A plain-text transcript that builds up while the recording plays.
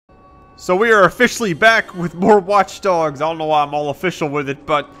So we are officially back with more Watch Dogs. I don't know why I'm all official with it,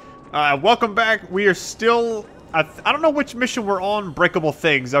 but welcome back. We are still... I don't know which mission we're on. Breakable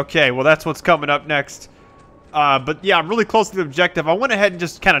things. Okay, well that's what's coming up next. But yeah, I'm really close to the objective. I went ahead and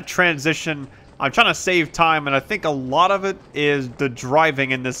just kind of transition. I'm trying to save time, and I think a lot of it is the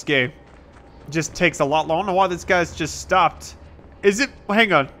driving in this game. It just takes a lot long. I don't know why this guy's just stopped. Is it...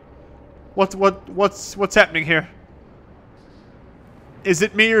 Hang on. What's happening here? Is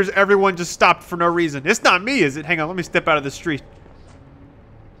it me or is everyone just stopped for no reason? It's not me, is it? Hang on, let me step out of the street.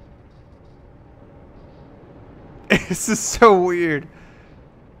 This is so weird.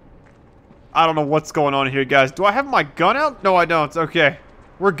 I don't know what's going on here, guys. Do I have my gun out? No, I don't. Okay.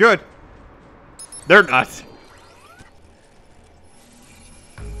 We're good. They're not.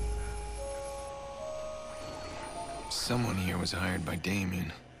 Someone here was hired by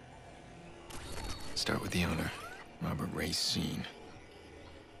Damien. Start with the owner, Robert Racine.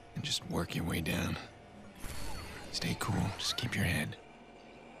 And just work your way down. Stay cool, just keep your head.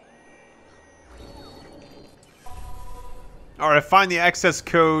 Alright, find the access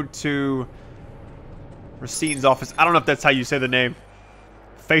code to Racine's office. I don't know if that's how you say the name.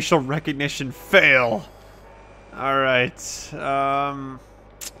 Facial recognition fail. Alright.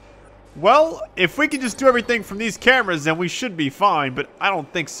 Well, if we can just do everything from these cameras, then we should be fine, but I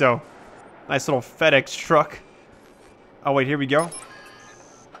don't think so. Nice little FedEx truck. Oh, wait, here we go.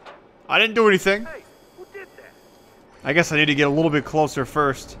 I didn't do anything. Hey, who did that? I guess I need to get a little bit closer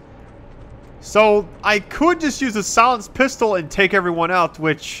first. So, I could just use a silenced pistol and take everyone out,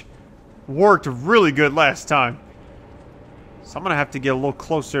 which worked really good last time. So I'm going to have to get a little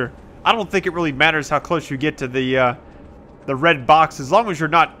closer. I don't think it really matters how close you get to the red box. As long as you're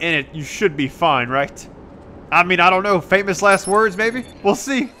not in it, you should be fine, right? I mean, I don't know. Famous last words, maybe? We'll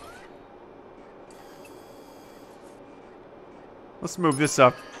see. Let's move this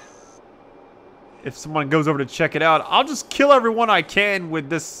up. If someone goes over to check it out, I'll just kill everyone I can with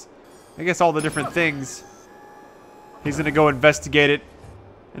this, I guess, all the different things. He's going to go investigate it.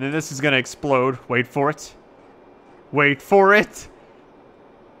 And then this is going to explode. Wait for it. Wait for it.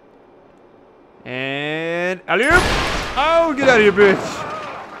 And... alley-oop! Oh, get out of here, bitch.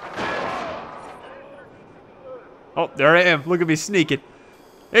 Oh, there I am. Look at me sneaking.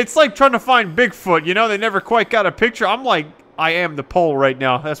 It's like trying to find Bigfoot, you know? They never quite got a picture. I'm like, I am the pole right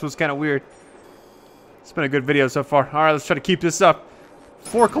now. That's what's kind of weird. It's been a good video so far. Alright, let's try to keep this up.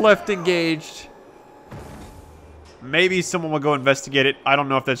 Forklift engaged. Maybe someone will go investigate it. I don't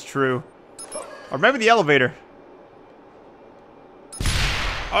know if that's true. Or maybe the elevator.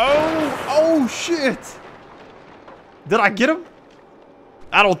 Oh shit. Did I get him?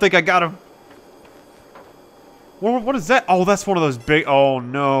 I don't think I got him. What is that? Oh, that's one of those big... Oh,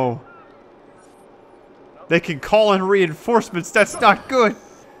 no. They can call in reinforcements. That's not good.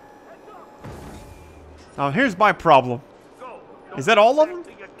 Now, here's my problem. Is that all of them?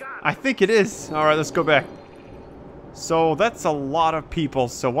 I think it is. Alright, let's go back. So, that's a lot of people.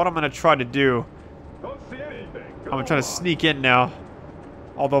 So, what I'm going to try to do... I'm going to try to sneak in now.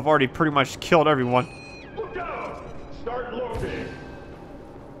 Although I've already pretty much killed everyone. Look out! Start looking.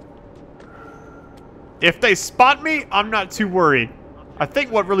 If they spot me, I'm not too worried. I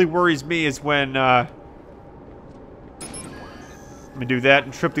think what really worries me is when... let me do that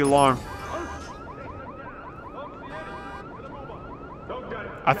and trip the alarm.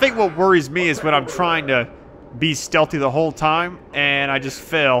 I think what worries me is when I'm trying to be stealthy the whole time and I just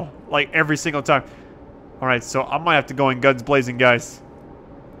fail, like every single time. Alright, so I might have to go in guns blazing, guys.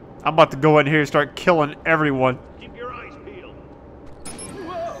 I'm about to go in here and start killing everyone. Keep your eyes peeled.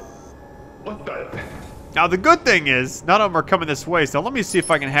 What the? Now the good thing is, none of them are coming this way, so let me see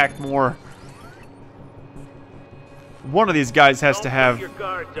if I can hack more. One of these guys has to have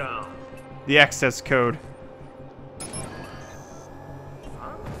the access code.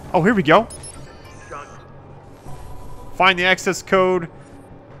 Oh, here we go. Find the access code.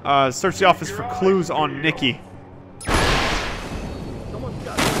 Search the office for clues on Nikki.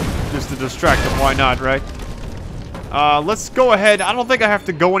 Just to distract him, why not, right? Let's go ahead. I don't think I have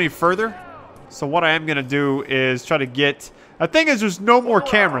to go any further. So what I am going to do is try to get... The thing is, there's no more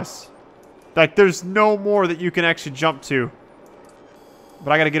cameras. Like, there's no more that you can actually jump to.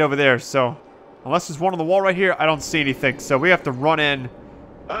 But I got to get over there, so... Unless there's one on the wall right here, I don't see anything. So we have to run in.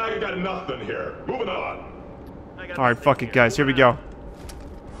 I got nothing here. Moving on. Alright, fuck it, guys. Here we go.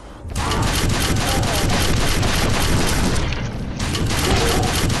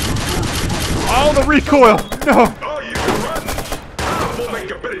 Oh, the recoil! No! Oh, you can run! We'll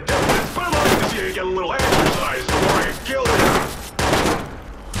make a bit of difference, but I'd like to see you get a little exercise before I kill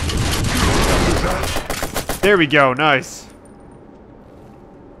you. There we go. Nice.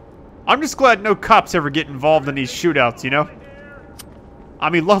 I'm just glad no cops ever get involved in these shootouts, you know? I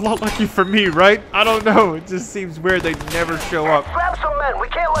mean, lucky for me, right? I don't know. It just seems weird they never show up. Grab some men. We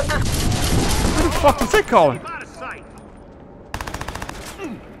can't let this... Who the fuck was that calling?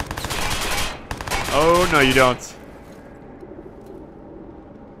 Oh, no, you don't.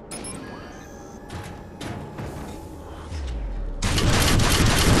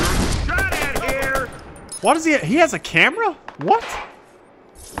 Shot at here! What is he has a camera? What?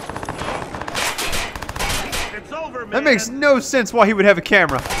 It's over, man. That makes no sense why he would have a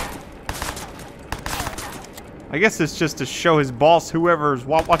camera. I guess it's just to show his boss, whoever's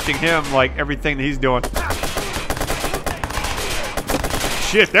watching him, like, everything that he's doing.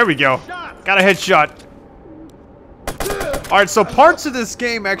 Shit, there we go. Got a headshot. Alright, so parts of this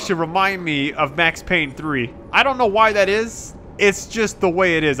game actually remind me of Max Payne 3. I don't know why that is. It's just the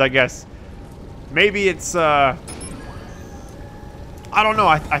way it is, I guess. Maybe it's, I don't know.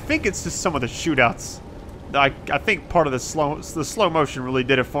 I think it's just some of the shootouts. I think part of the slow motion really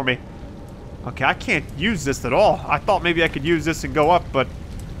did it for me. Okay, I can't use this at all. I thought maybe I could use this and go up, but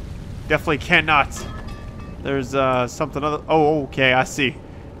definitely cannot. There's something other. Oh, okay, I see.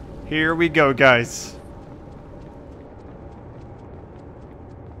 Here we go, guys.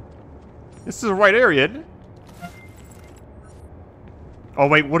 This is the right area, isn't it? Oh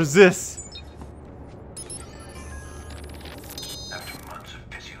wait, what is this? After months of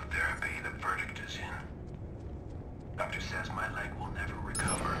physiotherapy, the verdict is in. Doctor says my leg will never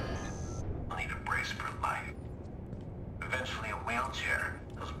recover. I'll need a brace for life. Eventually a wheelchair.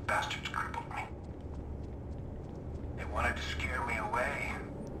 Those bastards crippled me. They wanted to scare me away.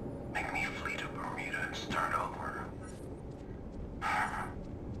 Make me flee to Bermuda and start over.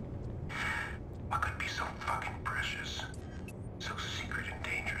 What could be so fucking precious? So secret and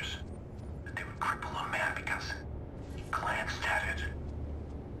dangerous that they would cripple a man because he glanced at it.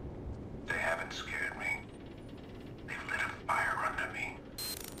 They haven't scared me. They've lit a fire under me.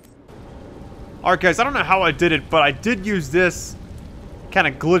 Alright guys, I don't know how I did it, but I did use this. Kind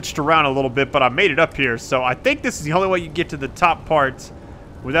of glitched around a little bit, but I made it up here. So I think this is the only way you get to the top part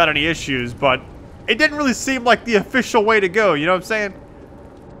without any issues, but it didn't really seem like the official way to go, you know what I'm saying?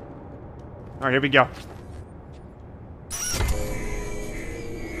 Alright, here we go.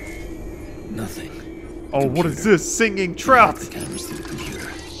 Nothing. Oh, what is this? Singing trout! The cameras through the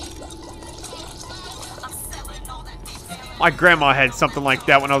computer. My grandma had something like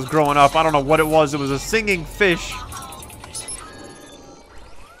that when I was growing up. I don't know what it was. It was a singing fish.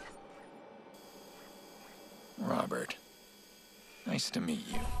 Robert. Nice to meet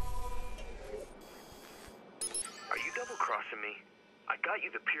you. Are you double-crossing me? I got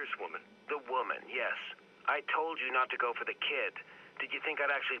you the Pearce woman. The woman, yes. I told you not to go for the kid. Did you think I'd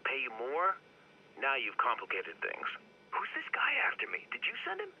actually pay you more? Now you've complicated things. Who's this guy after me? Did you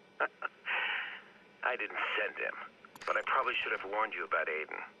send him? I didn't send him. But I probably should have warned you about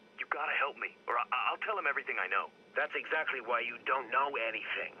Aiden. You gotta help me, or I'll tell him everything I know. That's exactly why you don't know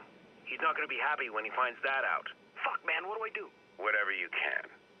anything. He's not gonna be happy when he finds that out. Fuck, man, what do I do? Whatever you can.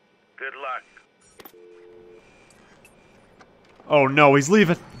 Good luck. Oh no, he's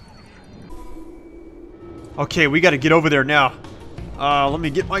leaving. Okay, we gotta get over there now. Let me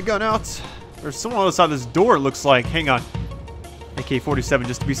get my gun out. There's someone outside this door, it looks like. Hang on. AK-47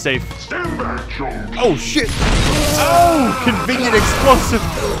 just to be safe. Stand back, Jones. Oh shit! Oh! Convenient explosive!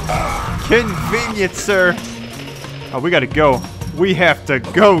 Convenient, sir. Oh, we gotta go. We have to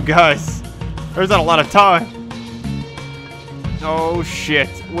go, guys. There's not a lot of time. Oh shit.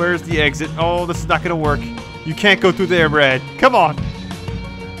 Where's the exit? Oh, this is not gonna work. You can't go through there, Brad. Come on.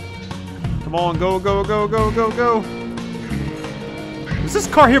 Come on, go, go, go, go, go, go. Was this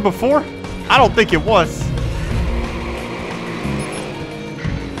car here before? I don't think it was.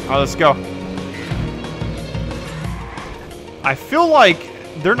 Alright, let's go. I feel like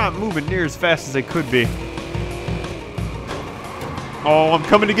they're not moving near as fast as they could be. Oh, I'm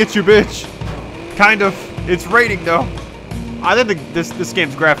coming to get you, bitch. Kind of. It's raining, though. I think this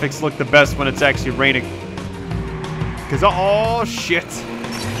game's graphics look the best when it's actually raining. Because, oh, shit.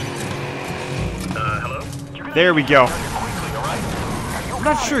 Hello? There we go. I'm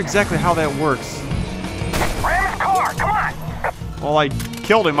not sure exactly how that works. Ram his car, come on! Well, I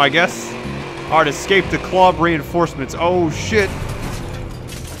killed him, I guess. Alright, escape the club reinforcements. Oh, shit.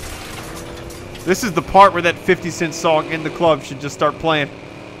 This is the part where that 50 Cent song in the club should just start playing.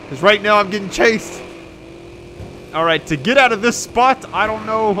 Because right now I'm getting chased. Alright, to get out of this spot, I don't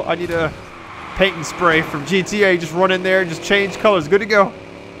know. I need a paint and spray from GTA. Just run in there and just change colors. Good to go.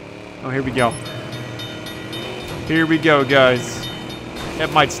 Oh, here we go. Here we go, guys.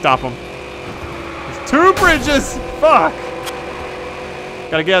 That might stop him. There's 2 bridges! Fuck!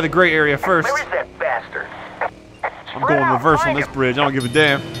 Gotta get out of the gray area first. Where is that bastard? I'm going reverse on this bridge. I don't give a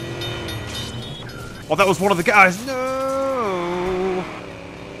damn. Oh, that was one of the guys. No.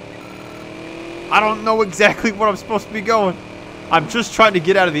 I don't know exactly where I'm supposed to be going. I'm just trying to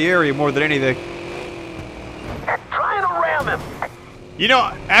get out of the area more than anything. Trying to ram him. You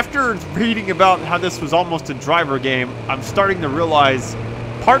know, after reading about how this was almost a driver game, I'm starting to realize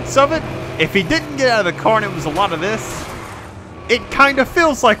parts of it, if he didn't get out of the car and it was a lot of this, it kind of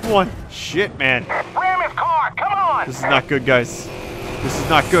feels like one. Shit, man. Ram his car, come on! This is not good, guys. This is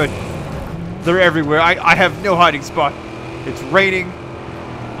not good. They're everywhere. I have no hiding spot. It's raining.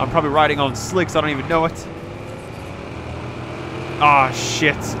 I'm probably riding on slicks. I don't even know it. Ah,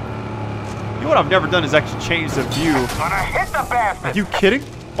 shit. You know what I've never done is actually change the view. Gonna hit the bastard! Are you kidding?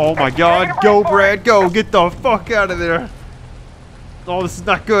 Oh my god. Go, Brad, go. Get the fuck out of there. Oh, this is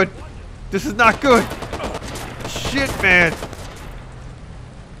not good. This is not good. Shit, man.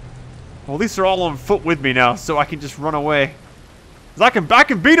 Well, at least they're all on foot with me now, so I can just run away. 'Cause I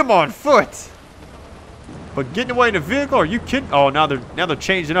can beat them on foot. But getting away in a vehicle? Are you kidding? Oh, now they're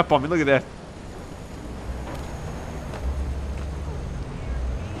changing up on me. Look at that.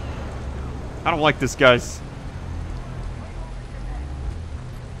 I don't like this, guys.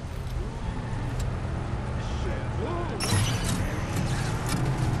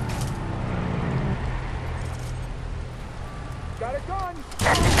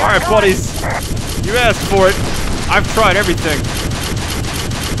 Alright, buddies. You asked for it. I've tried everything.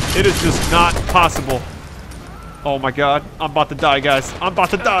 It is just not possible. Oh my god. I'm about to die, guys. I'm about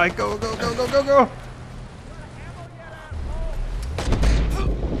to die. Go, go, go, go, go, go.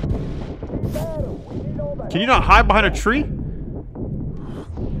 Can you not hide behind a tree?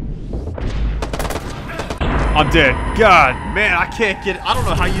 I'm dead. God, man, I can't get it. I don't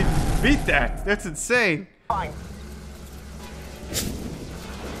know how you beat that. That's insane. Fine.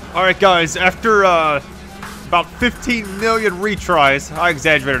 Alright, guys, after about 15 million retries, I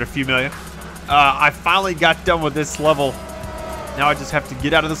exaggerated a few million, I finally got done with this level. Now I just have to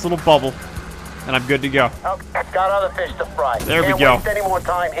get out of this little bubble, and I'm good to go. Okay, got other fish to fry. There we Can't go. waste any more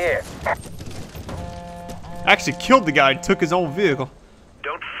time here. Actually killed the guy and took his own vehicle.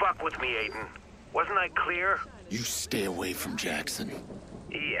 Don't fuck with me, Aiden. Wasn't I clear? You stay away from Jackson.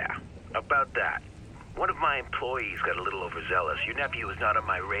 Yeah, about that. One of my employees got a little overzealous. Your nephew is not on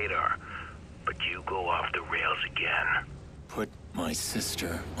my radar. But you go off the rails again. Put my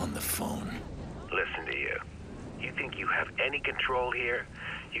sister on the phone. Listen to you. You think you have any control here?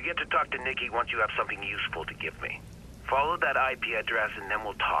 You get to talk to Nikki once you have something useful to give me. Follow that IP address and then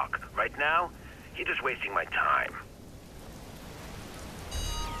we'll talk. Right now, you're just wasting my time.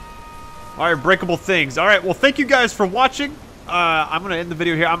 Alright, breakable things. Alright, well, thank you guys for watching. I'm going to end the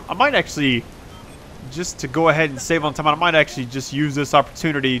video here. I might actually, just to go ahead and save on time, I might actually just use this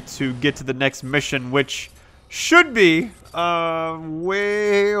opportunity to get to the next mission, which should be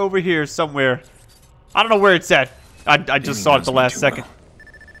way over here somewhere. I don't know where it's at. I just saw it at the last second.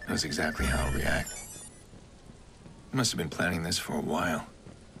 Knows exactly how I'll react. He must have been planning this for a while.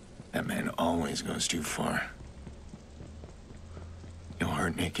 That man always goes too far. He'll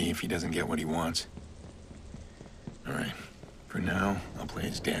hurt Nicky if he doesn't get what he wants. Alright, for now, I'll play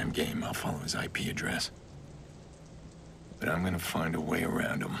his damn game. I'll follow his IP address. But I'm gonna find a way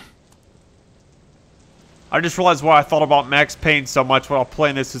around him. I just realized why I thought about Max Payne so much while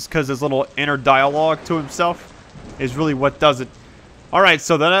playing this is because his little inner dialogue to himself is really what does it. Alright,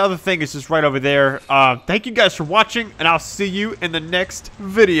 so the other thing is just right over there. Thank you guys for watching, and I'll see you in the next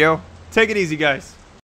video. Take it easy, guys.